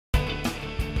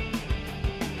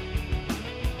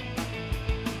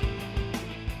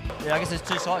Yeah, I guess there's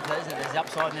two sides to that, isn't it? There's the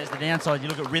upside and there's the downside. You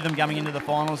look at rhythm coming into the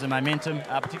finals and momentum,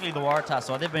 particularly the Waratah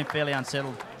side. They've been fairly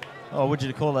unsettled. Oh, would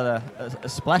you call it a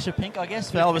splash of pink, I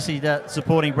guess? But obviously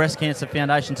supporting Breast Cancer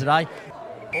Foundation today.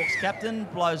 Hawks captain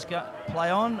blows play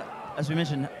on. As we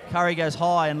mentioned, Curry goes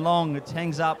high and long. It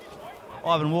hangs up.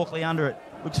 Ivan Walkley under it.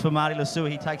 Looks for Marty Lasua.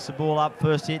 He takes the ball up.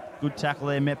 First hit. Good tackle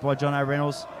there met by John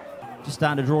O'Reynolds. Just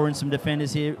starting to draw in some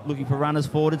defenders here, looking for runners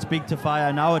forward. It's big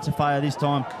Tafeo. Noah Tafeo this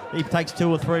time. He takes 2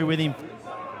 or 3 with him.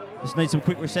 Just needs some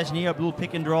quick recession here. A little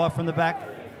pick and drive from the back.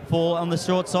 Fall on the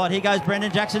short side. Here goes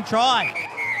Brendan Jackson. Try.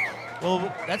 Well,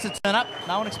 that's a turn up.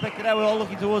 No one expected that. We're all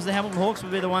looking towards the Hamilton Hawks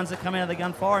would be the ones that come out of the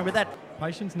gun firing. But that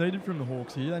patience needed from the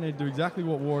Hawks here. They need to do exactly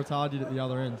what Waratah did at the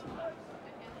other end.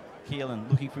 Keelan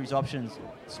looking for his options.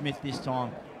 Smith this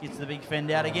time gets the big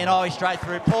fend out again. Oh, he's straight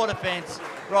through. Poor defence.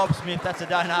 Rob Smith, that's a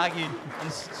don't argue.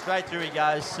 And straight through he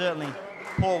goes. Certainly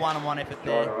poor one-on-one effort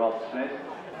there.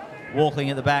 Walkling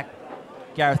at the back.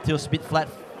 Gareth Till's a bit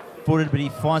flat-footed, but he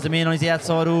finds him in on his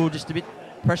outside. Oh, just a bit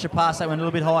pressure pass that one a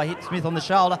little bit high. Hit Smith on the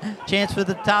shoulder. Chance for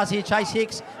the Tars here. Chase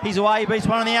Hicks. He's away. He beats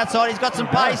one on the outside. He's got some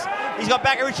pace. He's got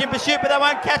Backerich in pursuit, but they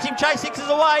won't catch him. Chase Hicks is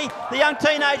away. The young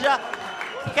teenager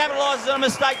capitalises on a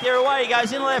mistake there. Away he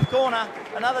goes in the left corner.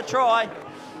 Another try.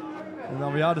 And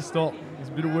they'll be hard to stop. There's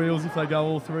a bit of wheels if they go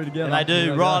all through together. And they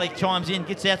do. Riley chimes in,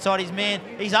 gets outside his man.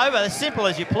 He's over. As simple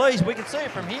as you please. We can see it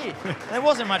from here. There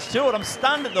wasn't much to it. I'm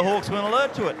stunned that the Hawks weren't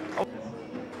alert to it.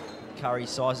 Curry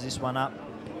sizes this one up.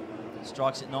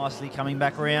 Strikes it nicely, coming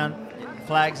back around.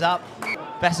 Flags up.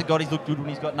 Bassett looked good when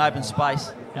he's got an open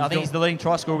space. And I think he's the leading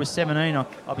try scorer with 17.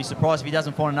 I'll be surprised if he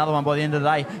doesn't find another one by the end of the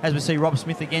day. As we see Rob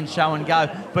Smith again show and go.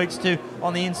 Beats 2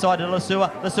 on the inside to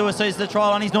Lasua. Lasua sees the try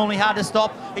line. He's normally hard to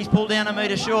stop. He's pulled down a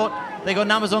metre short. They got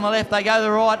numbers on the left. They go to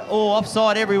the right. Oh,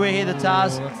 offside everywhere here, the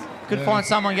Tars. Could find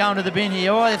someone going to the bin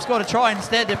here. Oh, they've scored a try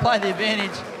instead. They play the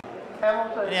advantage.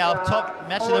 Now, top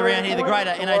match of the round here, the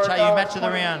greater NHRU match of the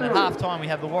round. At half-time, we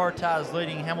have the Waratahs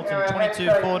leading Hamilton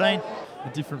 22-14. A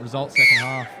different result second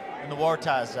half. And the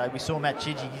Waratahs, we saw Matt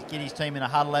Chidgey get his team in a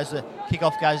huddle as the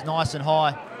kickoff goes nice and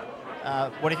high.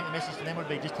 What do you think the message to them would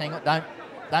be? Just hang on,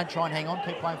 don't try and hang on,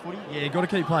 keep playing footy? Yeah, you've got to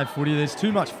keep playing footy. There's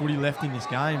too much footy left in this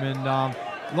game. And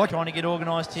like trying to get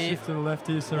organised here. Shift to the left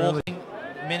here, so Walking,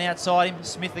 men outside him.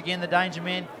 Smith again, the danger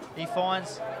man. He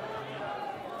finds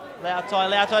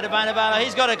Lautai to Banabala.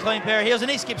 He's got a clean pair of heels and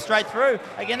he skips straight through.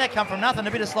 Again, that come from nothing,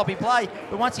 a bit of sloppy play.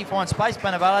 But once he finds space,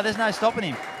 Banabala, there's no stopping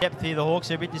him. Depth here, the Hawks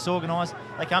are a bit disorganised.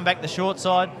 They come back the short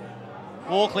side.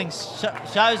 Walkling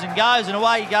shows and goes and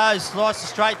away he goes. Slices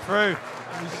straight through.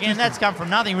 Again, that's come from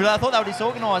nothing. Really, I thought they were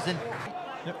disorganised and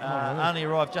only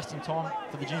arrived just in time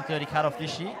for the June 30 cut-off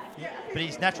this year. But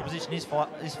his natural position is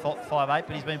 5'8",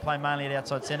 but he's been playing mainly at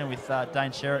outside centre with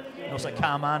Dane Sherritt and also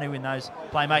Carmanu in those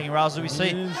playmaking roles that we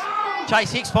see.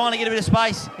 Chase Hicks finally get a bit of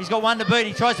space. He's got one to beat.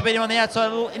 He tries to beat him on the outside, a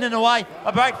little in and away.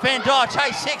 A break fan die.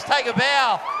 Chase Hicks take a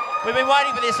bow. We've been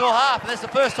waiting for this all half, and that's the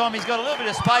first time he's got a little bit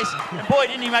of space. And boy,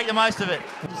 didn't he make the most of it.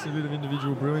 Just a bit of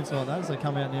individual brilliance like that as they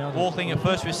come out now. Walking at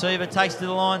first receiver, takes to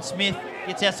the line. Smith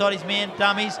gets outside his man,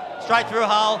 dummies, straight through a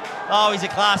hole. Oh, he's a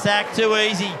class act, too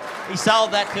easy. He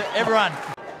sold that to everyone.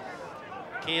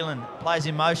 Keelan plays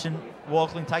in motion.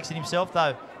 Walkling takes it himself,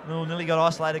 though. Nearly got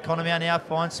isolated. Connemau now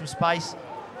finds some space.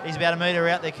 He's about a metre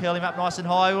out there, curl him up nice and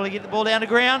high. Will he get the ball down to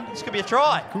ground? This could be a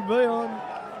try. Could be on.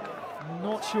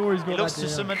 Not sure he's got that. He looks to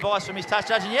some advice from his touch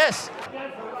judge, and yes.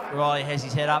 Riley has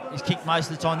his head up. He's kicked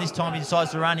most of the time. This time he decides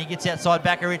to run. He gets outside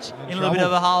Backerich in a little bit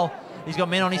of a hole. He's got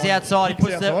men on his outside. He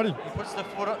puts the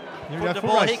foot on the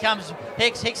ball. Here comes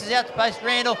Hicks. Hicks is out to post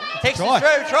Randall. Hicks is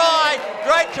through. Try.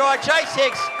 Great try. Chase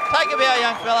Hicks. Take a bow,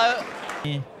 young fellow.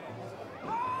 Yeah.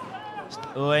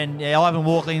 Oh, and yeah, Ivan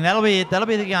Walkling. That'll be it. That'll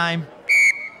be the game.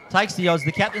 Takes the odds.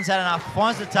 The captain's had enough.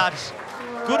 Finds the touch.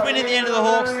 Good win in the end of the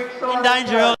Hawks. In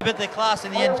danger early, but the class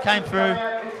in the end came through.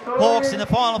 Hawks in the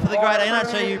final for the greater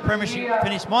NHRU Premiership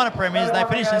finished minor premiers. They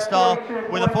finished in style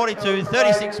with a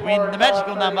 42-36 win, the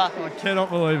magical number. I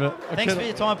cannot believe it. Thanks for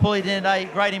your time, Paulie, today.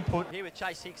 Great input. Here with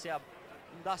Chase Hicks, our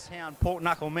dust hound, pork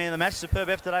knuckle man of the match. Superb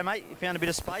effort today, mate. You found a bit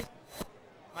of space.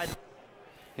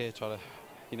 Yeah, try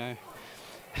to,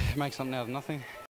 make something out of nothing.